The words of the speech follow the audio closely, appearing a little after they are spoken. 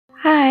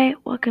Hi,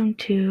 welcome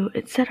to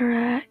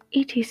etc.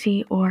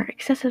 etc. or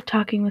excessive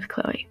talking with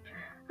Chloe.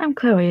 I'm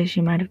Chloe, as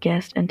you might have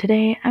guessed, and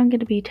today I'm going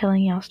to be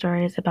telling y'all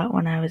stories about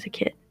when I was a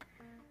kid.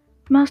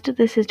 Most of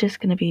this is just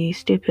going to be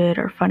stupid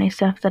or funny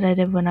stuff that I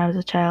did when I was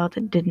a child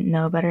and didn't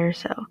know better,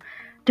 so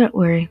don't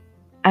worry,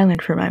 I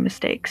learned from my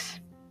mistakes.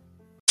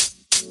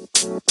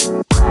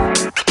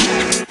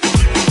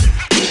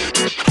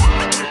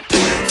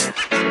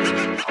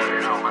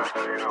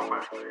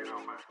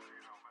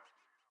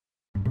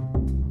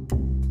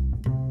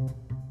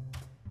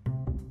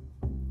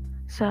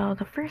 So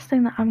the first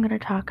thing that I'm going to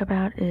talk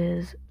about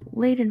is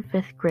late in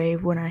 5th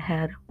grade when I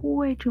had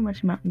way too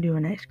much Mountain Dew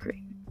and ice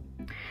cream.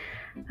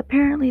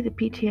 Apparently, the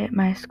PTA at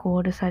my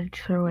school decided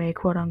to throw a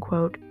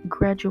quote-unquote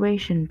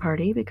graduation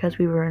party because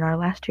we were in our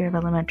last year of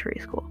elementary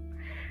school.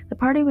 The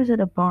party was at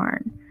a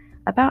barn.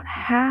 About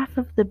half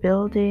of the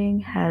building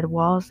had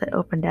walls that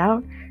opened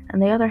out,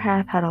 and the other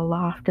half had a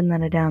loft and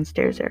then a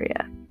downstairs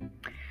area.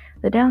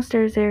 The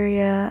downstairs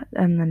area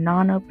and the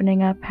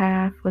non-opening up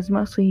half was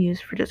mostly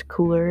used for just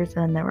coolers,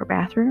 and there were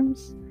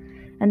bathrooms.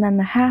 And then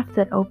the half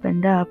that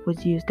opened up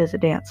was used as a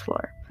dance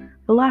floor.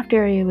 The loft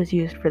area was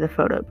used for the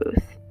photo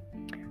booth.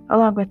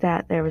 Along with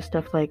that, there was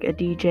stuff like a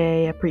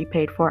DJ, a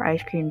prepaid-for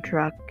ice cream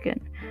truck, and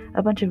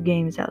a bunch of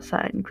games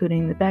outside,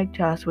 including the bag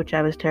toss, which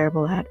I was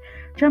terrible at,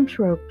 jumps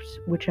ropes,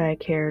 which I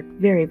cared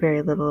very,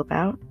 very little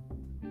about.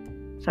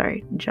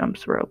 Sorry,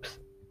 jumps ropes.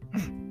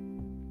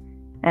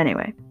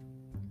 Anyway.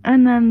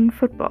 And then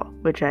football,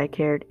 which I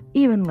cared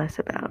even less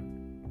about.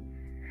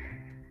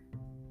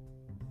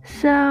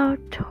 So,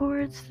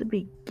 towards the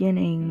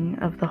beginning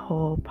of the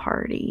whole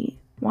party,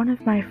 one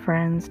of my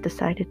friends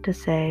decided to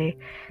say,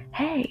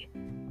 "Hey,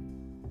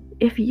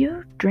 if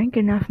you drink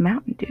enough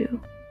Mountain Dew,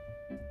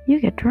 you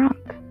get drunk."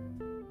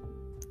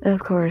 Of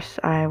course,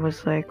 I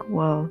was like,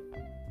 well,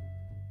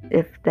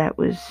 if that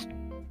was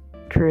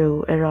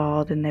true at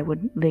all, then they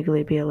wouldn't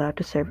legally be allowed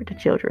to serve it to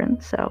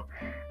children, so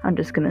I'm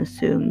just gonna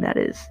assume that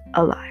is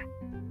a lie.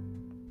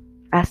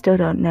 I still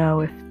don't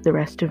know if the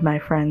rest of my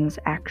friends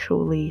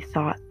actually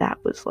thought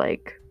that was,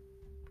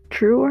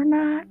 true or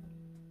not.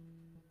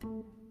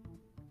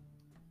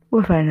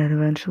 We'll find out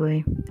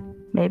eventually.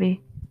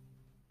 Maybe.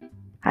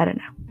 I don't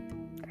know.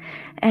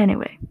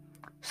 Anyway,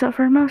 so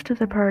for most of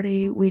the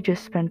party, we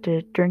just spent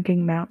it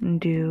drinking Mountain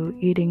Dew,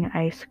 eating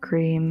ice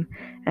cream,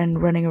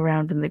 and running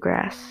around in the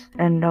grass,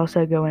 and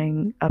also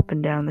going up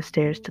and down the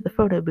stairs to the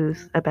photo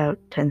booth about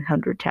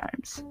 1,000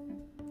 times.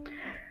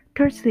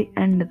 Towards the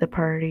end of the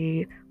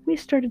party, we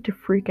started to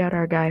freak out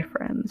our guy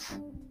friends.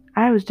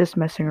 I was just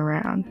messing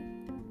around.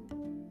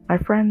 My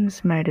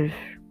friends might have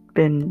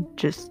been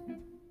just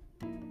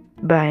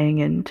buying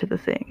into the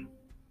thing.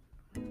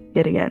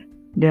 Yet again,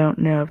 don't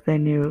know if they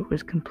knew it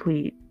was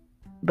complete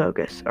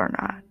bogus or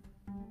not.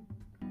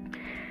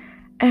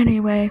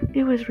 Anyway,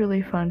 it was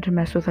really fun to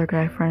mess with our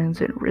guy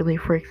friends and really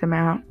freak them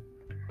out.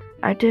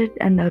 I did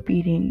end up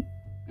eating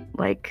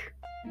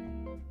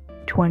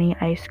 20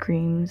 ice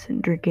creams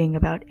and drinking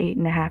about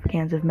 8.5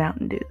 cans of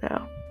Mountain Dew,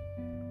 though.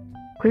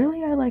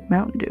 Clearly I like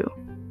Mountain Dew.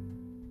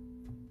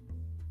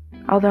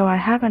 Although I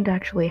haven't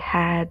actually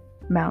had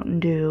Mountain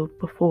Dew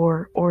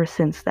before or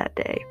since that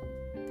day.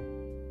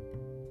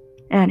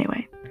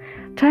 Anyway,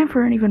 time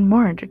for an even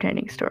more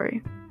entertaining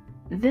story.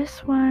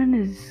 This one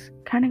is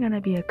kind of going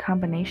to be a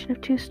combination of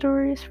two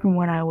stories from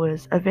when I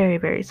was a very,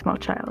 very small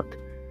child.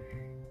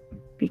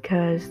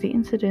 Because the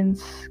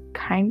incidents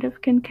kind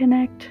of can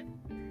connect.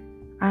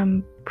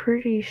 I'm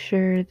pretty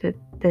sure that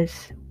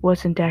this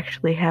wasn't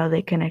actually how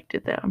they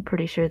connected, though. I'm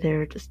pretty sure they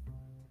were just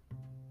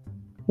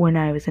when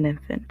I was an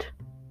infant.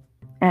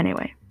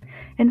 Anyway,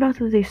 in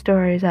both of these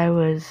stories, I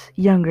was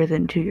younger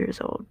than 2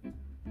 years old.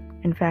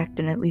 In fact,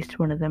 in at least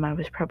one of them, I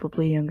was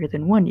probably younger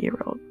than 1 year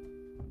old.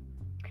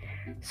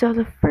 So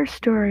the first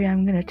story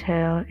I'm going to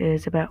tell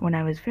is about when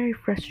I was very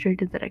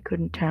frustrated that I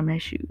couldn't tie my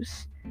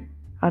shoes.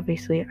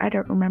 Obviously, I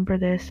don't remember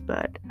this,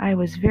 but I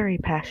was very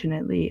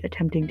passionately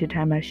attempting to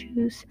tie my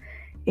shoes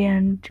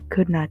and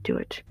could not do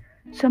it.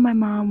 So my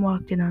mom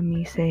walked in on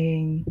me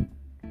saying,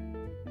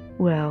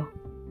 well,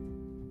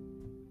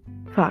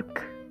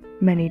 fuck,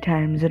 many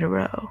times in a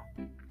row.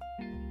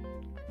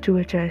 To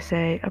which I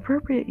say,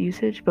 appropriate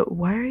usage, but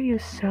why are you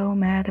so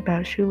mad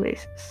about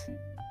shoelaces?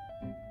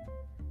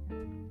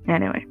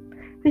 Anyway,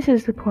 this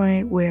is the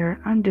point where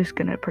I'm just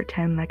gonna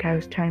pretend like I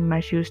was tying my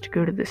shoes to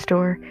go to the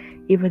store,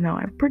 even though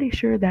I'm pretty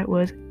sure that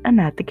was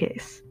not the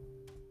case.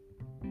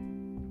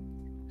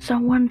 So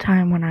one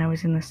time when I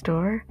was in the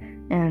store,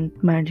 and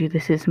mind you,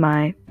 this is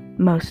my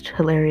most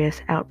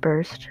hilarious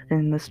outburst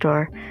in the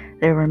store,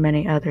 there were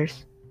many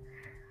others.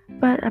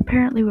 But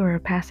apparently we were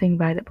passing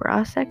by the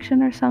bra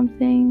section or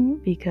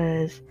something,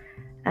 because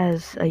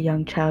as a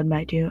young child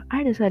might do,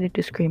 I decided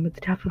to scream at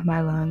the top of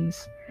my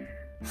lungs,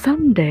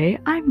 "Someday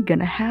I'm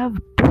gonna have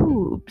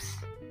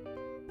boobs!"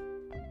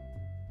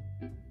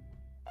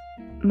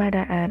 Might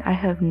I add, I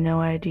have no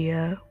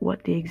idea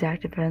what the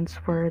exact events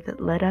were that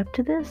led up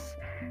to this,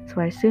 so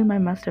I assume I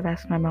must have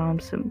asked my mom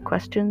some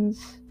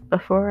questions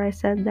before I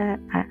said that.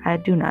 I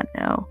do not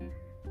know.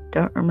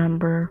 Don't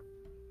remember.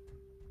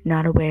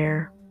 Not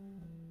aware.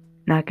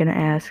 Not gonna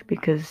ask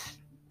because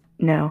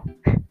no.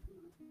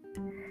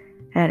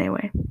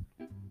 Anyway.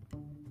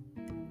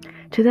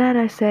 To that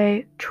I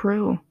say,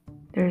 true.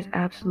 There's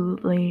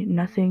absolutely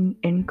nothing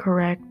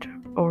incorrect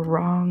or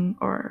wrong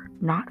or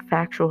not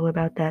factual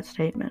about that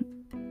statement.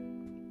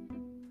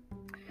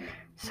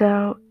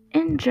 So,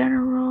 in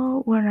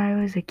general, when I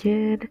was a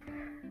kid,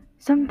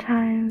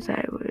 sometimes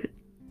I would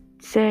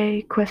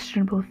say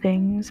questionable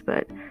things,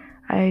 but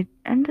I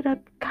ended up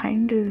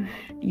kind of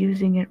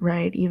using it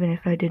right even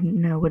if I didn't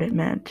know what it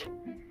meant.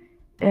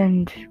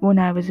 And when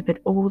I was a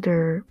bit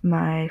older,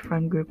 my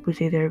friend group was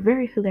either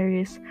very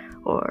hilarious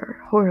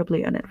or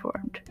horribly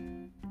uninformed.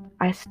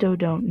 I still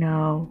don't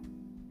know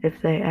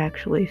if they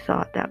actually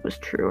thought that was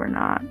true or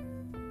not.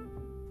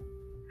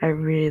 I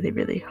really,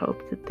 really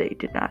hope that they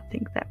did not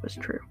think that was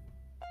true.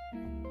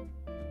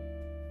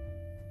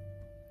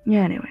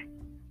 Yeah, anyway.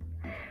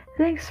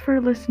 Thanks for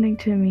listening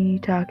to me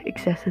talk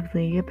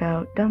excessively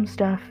about dumb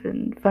stuff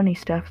and funny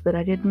stuff that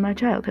I did in my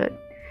childhood.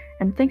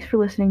 And thanks for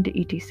listening to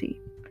ETC.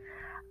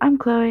 I'm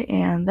Chloe,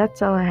 and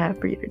that's all I have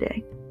for you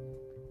today.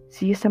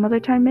 See you some other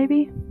time,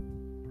 maybe?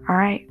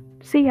 Alright,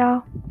 see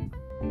y'all.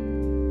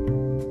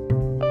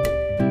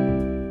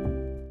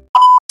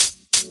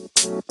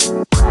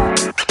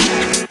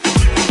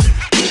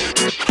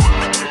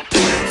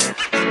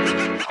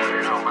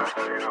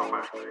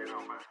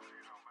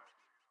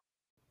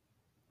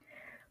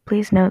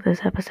 Please note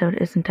this episode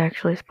isn't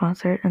actually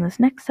sponsored, and this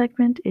next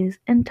segment is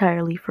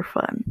entirely for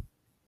fun.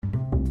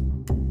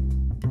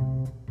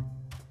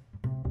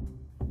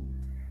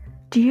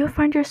 Do you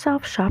find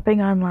yourself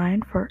shopping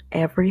online for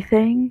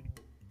everything?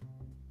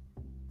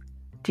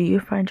 Do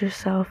you find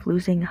yourself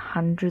losing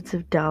hundreds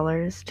of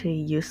dollars to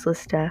useless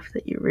stuff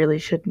that you really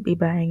shouldn't be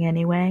buying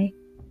anyway?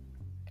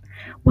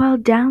 Well,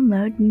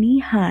 download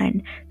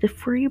Nihon, the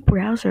free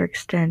browser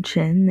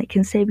extension that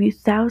can save you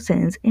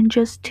thousands in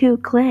just 2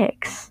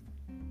 clicks.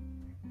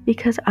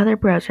 Because other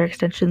browser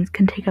extensions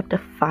can take up to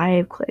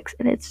 5 clicks,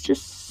 and it's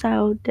just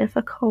so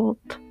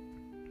difficult.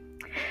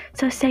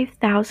 So save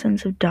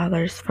thousands of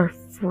dollars for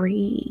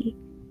free.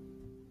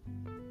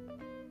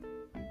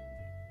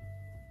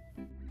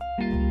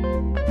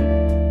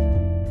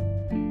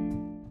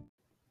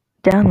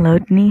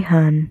 Download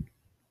Nihon.